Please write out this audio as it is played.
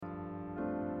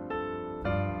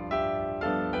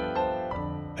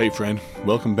Hey friend,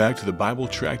 welcome back to the Bible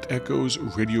Tract Echoes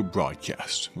radio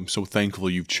broadcast. I'm so thankful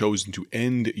you've chosen to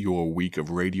end your week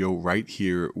of radio right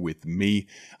here with me.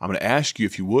 I'm going to ask you,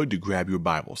 if you would, to grab your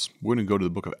Bibles. We're going to go to the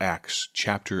book of Acts,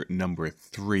 chapter number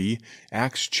 3.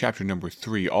 Acts, chapter number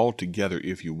 3, all together,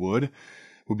 if you would.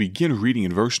 We'll begin reading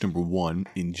in verse number 1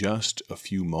 in just a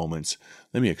few moments.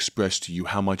 Let me express to you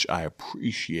how much I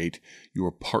appreciate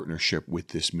your partnership with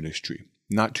this ministry.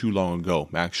 Not too long ago,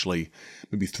 actually,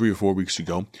 maybe 3 or 4 weeks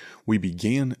ago, we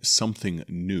began something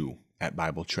new at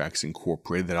Bible Tracts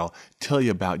Incorporated that I'll tell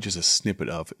you about just a snippet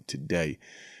of today.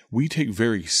 We take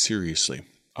very seriously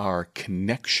our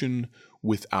connection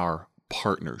with our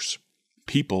partners,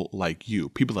 people like you,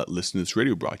 people that listen to this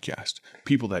radio broadcast,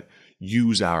 people that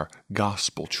use our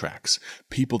gospel tracts,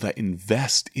 people that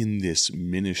invest in this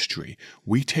ministry.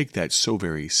 We take that so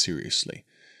very seriously.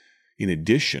 In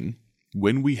addition,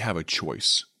 when we have a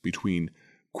choice between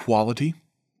quality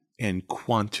and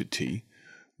quantity,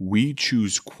 we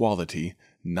choose quality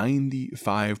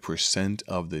 95%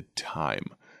 of the time.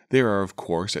 There are, of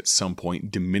course, at some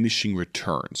point, diminishing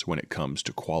returns when it comes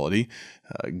to quality.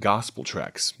 Gospel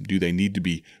tracts, do they need to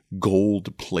be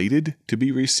gold-plated to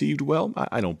be received well?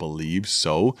 I don't believe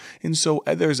so. And so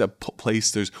there's a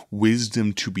place, there's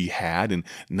wisdom to be had and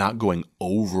not going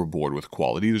overboard with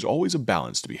quality. There's always a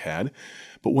balance to be had.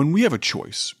 But when we have a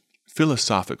choice,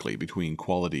 philosophically, between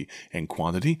quality and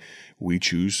quantity, we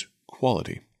choose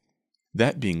quality.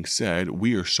 That being said,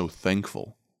 we are so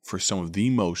thankful for some of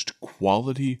the most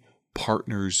quality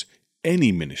partners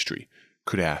any ministry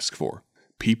could ask for.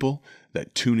 People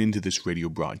that tune into this radio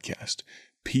broadcast,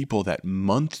 people that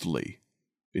monthly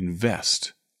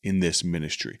invest in this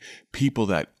ministry, people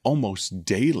that almost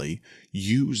daily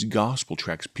use gospel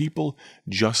tracts, people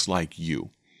just like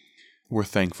you. We're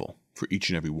thankful for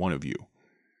each and every one of you.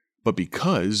 But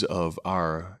because of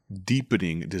our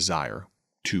deepening desire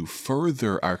to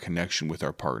further our connection with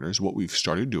our partners, what we've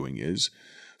started doing is,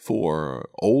 for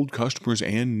old customers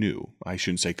and new, I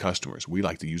shouldn't say customers, we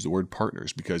like to use the word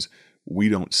partners because we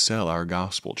don't sell our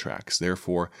gospel tracts.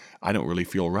 Therefore, I don't really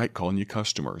feel right calling you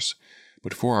customers.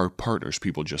 But for our partners,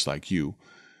 people just like you,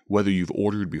 whether you've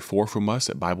ordered before from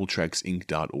us at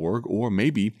BibleTractsInc.org or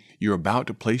maybe you're about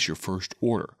to place your first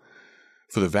order,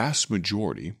 for the vast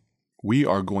majority, we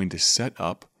are going to set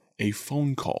up a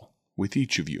phone call with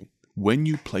each of you. When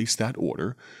you place that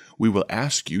order, we will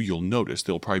ask you, you'll notice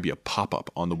there'll probably be a pop-up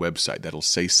on the website that'll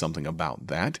say something about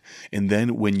that. And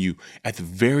then when you, at the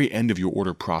very end of your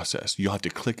order process, you'll have to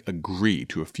click agree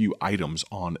to a few items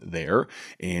on there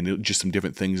and just some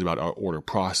different things about our order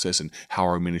process and how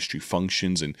our ministry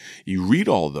functions. And you read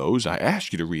all those. I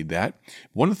ask you to read that.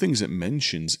 One of the things it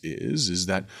mentions is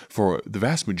that for the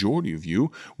vast majority of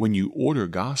you, when you order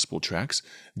gospel tracts,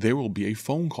 there will be a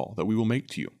phone call that we will make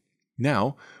to you.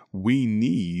 Now, we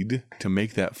need to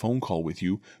make that phone call with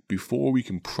you before we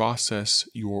can process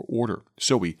your order.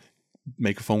 So we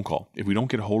make a phone call. If we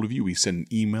don't get a hold of you, we send an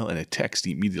email and a text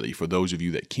immediately for those of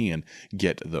you that can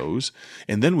get those.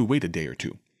 And then we wait a day or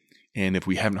two. And if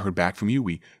we haven't heard back from you,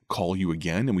 we call you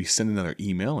again and we send another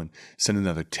email and send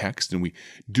another text, and we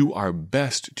do our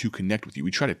best to connect with you.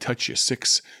 We try to touch you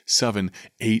 6, 7,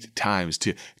 8 times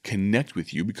to connect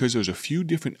with you because there's a few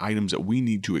different items that we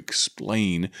need to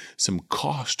explain, some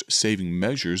cost-saving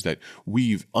measures that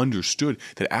we've understood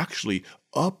that actually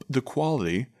up the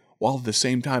quality while at the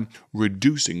same time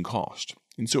reducing cost.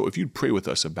 And so if you'd pray with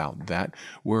us about that,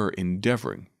 we're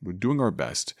doing our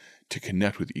best to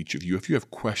connect with each of you. If you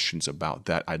have questions about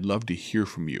that, I'd love to hear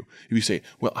from you. If you say,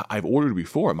 well, I've ordered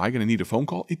before, am I going to need a phone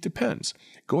call? It depends.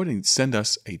 Go ahead and send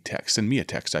us a text. Send me a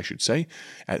text, I should say,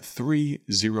 at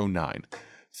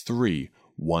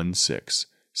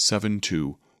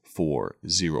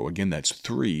 309-316-7240. Again, that's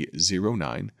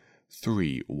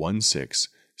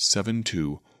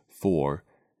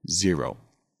 309-316-7240.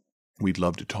 We'd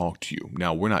love to talk to you.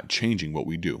 Now, we're not changing what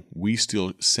we do. We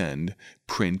still send,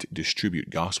 print, distribute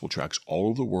gospel tracts all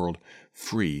over the world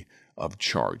free of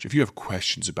charge. If you have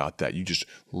questions about that, you just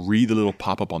read the little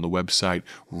pop-up on the website,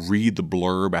 read the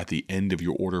blurb at the end of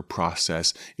your order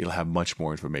process. It'll have much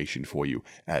more information for you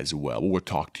as well. We'll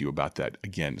talk to you about that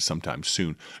again sometime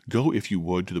soon. Go, if you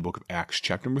would, to the book of Acts,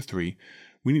 chapter number 3.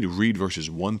 We need to read verses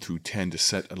 1 through 10 to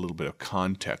set a little bit of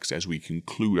context as we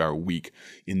conclude our week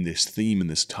in this theme, in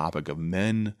this topic of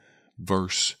men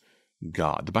versus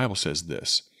God. The Bible says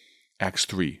this, Acts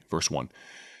 3, verse 1.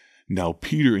 Now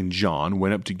Peter and John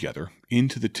went up together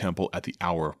into the temple at the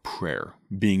hour of prayer,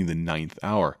 being the 9th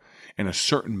hour, and a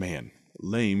certain man,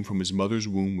 lame from his mother's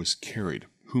womb, was carried,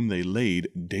 whom they laid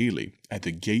daily at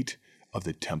the gate of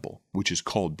the temple, which is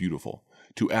called Beautiful,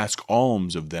 to ask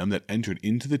alms of them that entered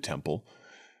into the temple,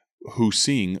 who,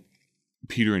 seeing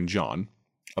Peter and John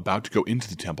about to go into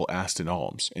the temple, asked an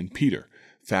alms. And Peter,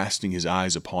 fastening his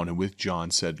eyes upon him with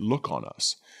John, said, Look on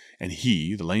us. And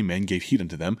he, the lame man, gave heed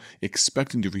unto them,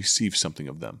 expecting to receive something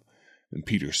of them. And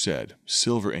Peter said,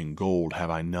 Silver and gold have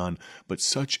I none, but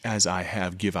such as I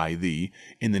have give I thee.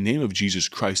 In the name of Jesus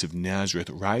Christ of Nazareth,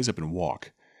 rise up and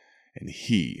walk. And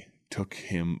he took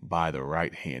him by the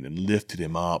right hand and lifted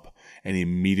him up, and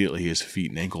immediately his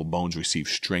feet and ankle bones received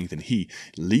strength, and he,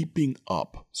 leaping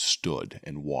up, stood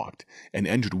and walked, and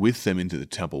entered with them into the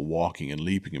temple, walking and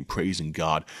leaping and praising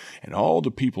God. And all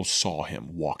the people saw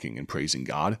him walking and praising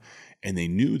God, and they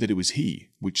knew that it was he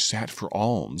which sat for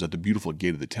alms at the beautiful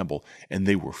gate of the temple, and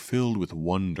they were filled with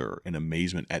wonder and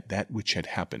amazement at that which had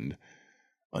happened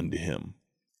unto him.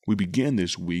 We began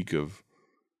this week of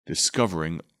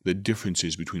discovering the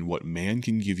differences between what man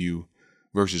can give you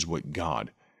versus what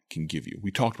God can give you.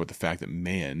 We talked about the fact that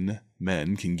men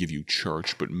can give you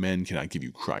church, but men cannot give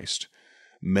you Christ.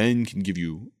 Men can give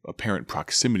you apparent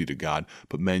proximity to God,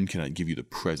 but men cannot give you the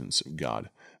presence of God.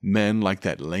 Men, like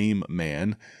that lame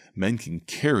man, men can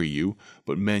carry you,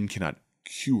 but men cannot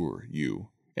cure you.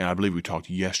 And I believe we talked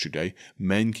yesterday,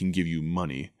 men can give you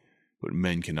money, but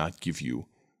men cannot give you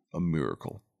a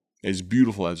miracle. As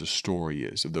beautiful as the story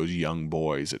is of those young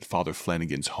boys at Father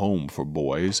Flanagan's Home for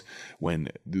Boys, when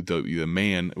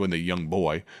the young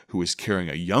boy who was carrying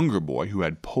a younger boy who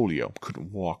had polio,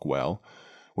 couldn't walk well,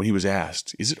 when he was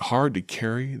asked, is it hard to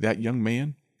carry that young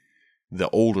man?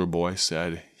 The older boy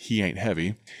said, he ain't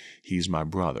heavy, he's my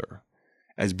brother.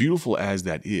 As beautiful as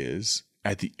that is,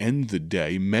 at the end of the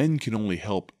day, men can only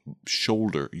help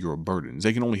shoulder your burdens.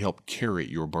 They can only help carry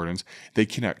your burdens. They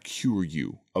cannot cure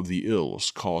you of the ills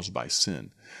caused by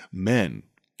sin. Men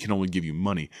can only give you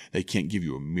money. They can't give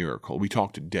you a miracle. We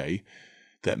talked today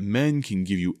that men can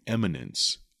give you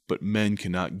eminence, but men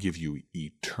cannot give you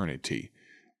eternity.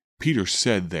 Peter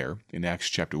said there in Acts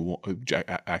chapter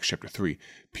 3,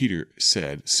 Peter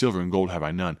said, Silver and gold have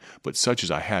I none, but such as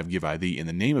I have give I thee. In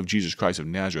the name of Jesus Christ of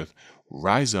Nazareth,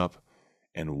 rise up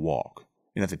and walk.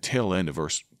 And at the tail end of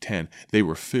verse 10, they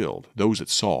were filled, those that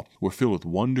saw, were filled with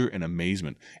wonder and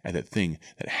amazement at that thing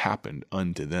that happened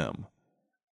unto them.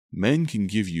 Men can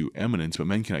give you eminence, but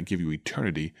men cannot give you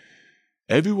eternity.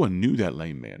 Everyone knew that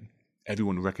lame man.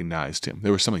 Everyone recognized him.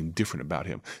 There was something different about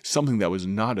him, something that was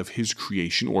not of his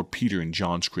creation or Peter and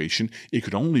John's creation. It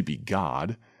could only be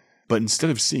God. But instead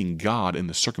of seeing God in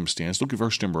the circumstance, look at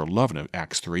verse number 11 of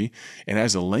Acts 3. And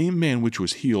as the lame man which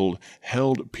was healed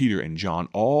held Peter and John,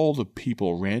 all the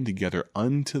people ran together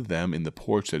unto them in the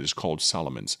porch that is called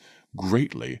Solomon's,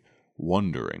 greatly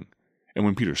wondering. And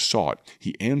when Peter saw it,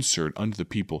 he answered unto the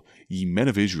people, Ye men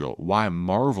of Israel, why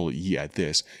marvel ye at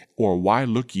this? Or why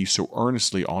look ye so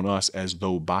earnestly on us, as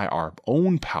though by our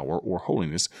own power or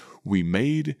holiness we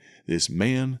made this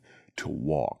man to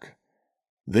walk?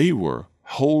 They were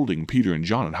holding Peter and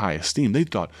John in high esteem. They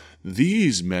thought,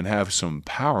 these men have some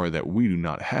power that we do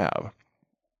not have.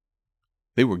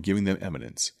 They were giving them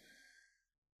eminence,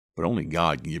 but only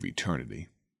God can give eternity.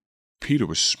 Peter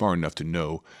was smart enough to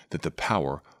know that the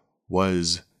power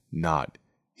was not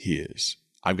his.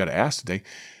 I've got to ask today,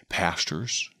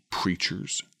 pastors,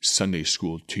 preachers, Sunday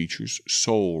school teachers,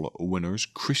 soul winners,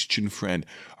 Christian friend,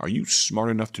 are you smart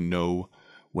enough to know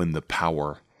when the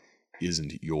power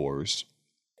isn't yours?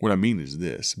 What I mean is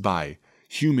this: by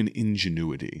human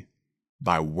ingenuity,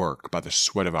 by work, by the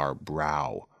sweat of our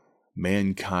brow,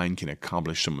 mankind can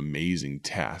accomplish some amazing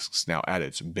tasks. Now, at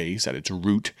its base, at its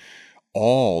root,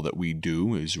 all that we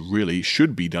do is really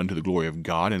should be done to the glory of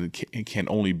God, and it can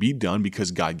only be done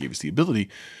because God gave us the ability.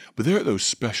 But there are those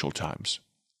special times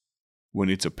when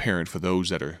it's apparent for those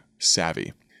that are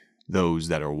savvy, those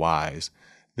that are wise,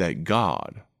 that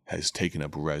God has taken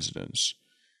up residence,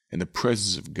 and the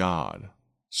presence of God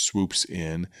swoops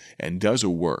in and does a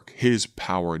work. His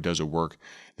power does a work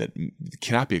that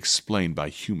cannot be explained by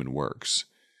human works.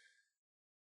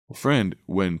 Well, friend,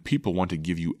 when people want to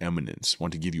give you eminence,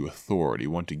 want to give you authority,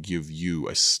 want to give you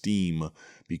esteem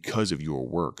because of your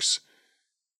works,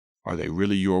 are they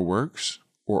really your works,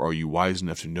 or are you wise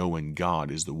enough to know when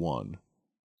God is the one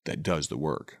that does the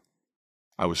work?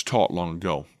 I was taught long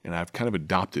ago, and I've kind of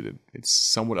adopted it. It's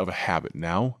somewhat of a habit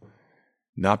now,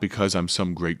 not because I'm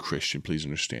some great Christian, please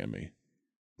understand me,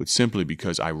 but simply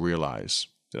because I realize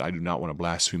that I do not want to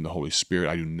blaspheme the Holy Spirit.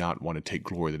 I do not want to take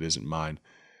glory that isn't mine.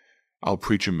 I'll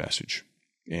preach a message,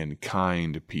 and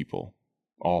kind people,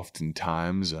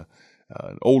 oftentimes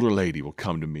an older lady will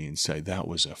come to me and say, that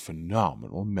was a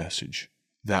phenomenal message.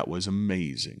 That was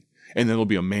amazing. And then there'll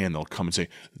be a man that'll come and say,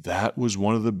 that was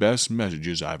one of the best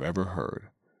messages I've ever heard.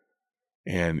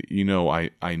 And,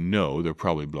 I know they're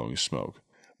probably blowing smoke.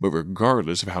 But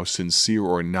regardless of how sincere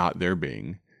or not they're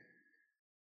being,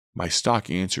 my stock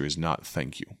answer is not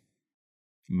thank you.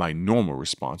 My normal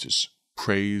response is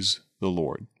praise the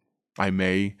Lord. I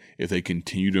may, if they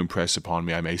continue to impress upon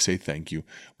me, I may say thank you,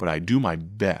 but I do my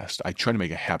best. I try to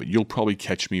make a habit. You'll probably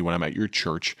catch me when I'm at your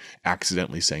church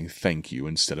accidentally saying thank you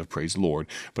instead of praise the Lord,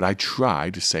 but I try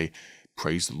to say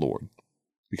praise the Lord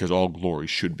because all glory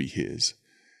should be His.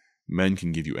 Men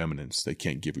can give you eminence. They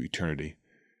can't give you eternity.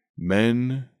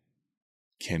 Men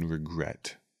can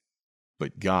regret,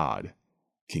 but God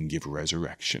can give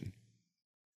resurrection.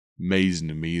 Amazing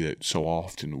to me that so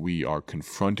often we are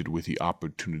confronted with the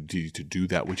opportunity to do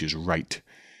that which is right,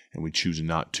 and we choose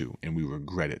not to, and we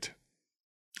regret it.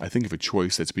 I think of a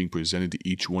choice that's being presented to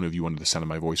each one of you under the sound of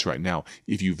my voice right now.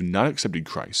 If you've not accepted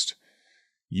Christ,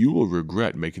 you will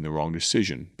regret making the wrong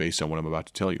decision based on what I'm about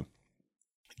to tell you.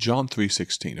 John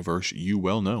 3:16, a verse you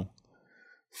well know.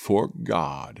 For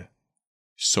God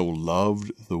so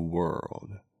loved the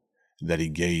world that He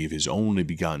gave His only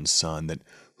begotten Son, that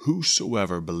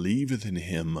whosoever believeth in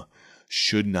Him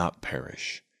should not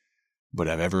perish, but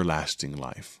have everlasting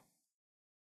life.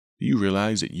 Do you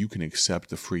realize that you can accept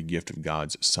the free gift of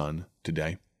God's Son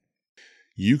today?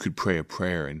 You could pray a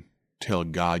prayer and tell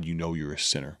God you know you're a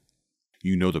sinner.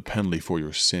 You know the penalty for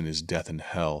your sin is death and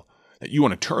hell, that you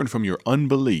want to turn from your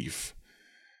unbelief,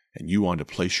 and you want to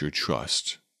place your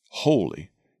trust wholly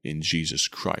in Jesus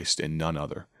Christ and none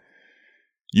other.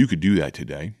 You could do that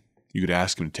today. You could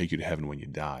ask Him to take you to heaven when you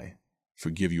die,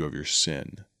 forgive you of your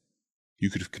sin. You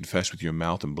could confess with your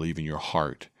mouth and believe in your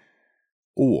heart.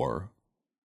 Or,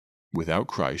 without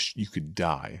Christ, you could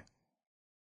die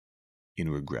in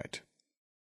regret.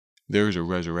 There is a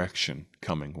resurrection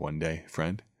coming one day,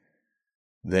 friend.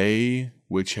 They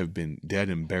which have been dead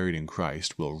and buried in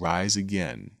Christ will rise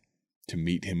again to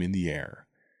meet Him in the air.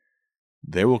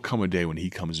 There will come a day when He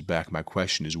comes back. My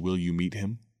question is, will you meet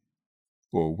Him?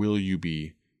 Or will you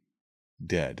be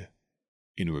dead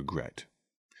in regret?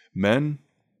 Men,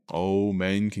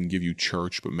 men can give you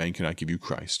church, but men cannot give you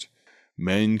Christ.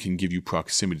 Men can give you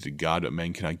proximity to God, but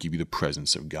men cannot give you the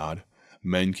presence of God.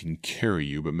 Men can carry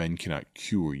you, but men cannot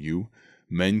cure you.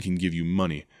 Men can give you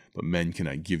money, but men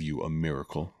cannot give you a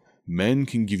miracle. Men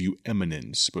can give you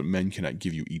eminence, but men cannot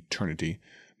give you eternity.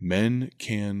 Men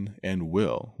can and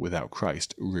will, without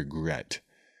Christ, regret.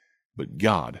 But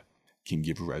God can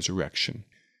give resurrection.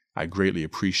 I greatly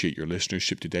appreciate your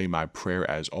listenership today. My prayer,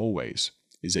 as always,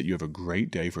 is that you have a great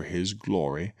day for His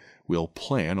glory. We'll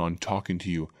plan on talking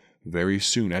to you very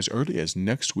soon, as early as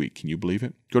next week. Can you believe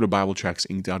it? Go to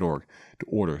BibleTracksInc.org to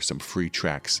order some free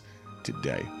tracks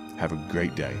today. Have a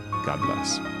great day. God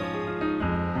bless.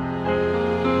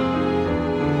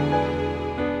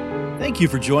 Thank you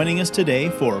for joining us today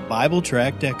for Bible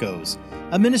Tract Echoes,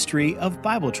 a ministry of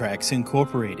Bible Tracts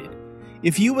Incorporated.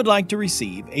 If you would like to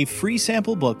receive a free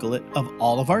sample booklet of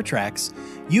all of our tracts,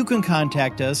 you can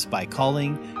contact us by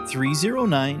calling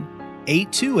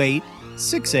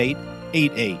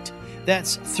 309-828-6888.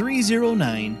 That's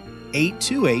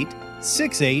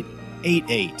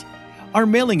 309-828-6888. Our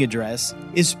mailing address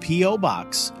is P.O.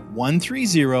 Box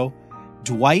 130,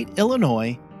 Dwight,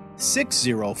 Illinois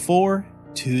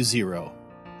 60420.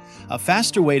 A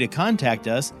faster way to contact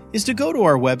us is to go to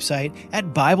our website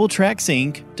at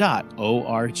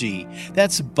BibleTracksInc.org.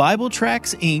 That's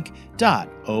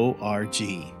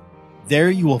BibleTracksInc.org.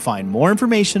 There you will find more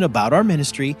information about our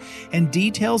ministry and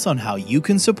details on how you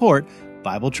can support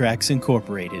Bible Tracts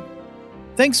Incorporated.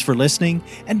 Thanks for listening,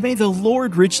 and may the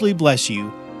Lord richly bless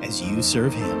you as you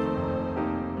serve Him.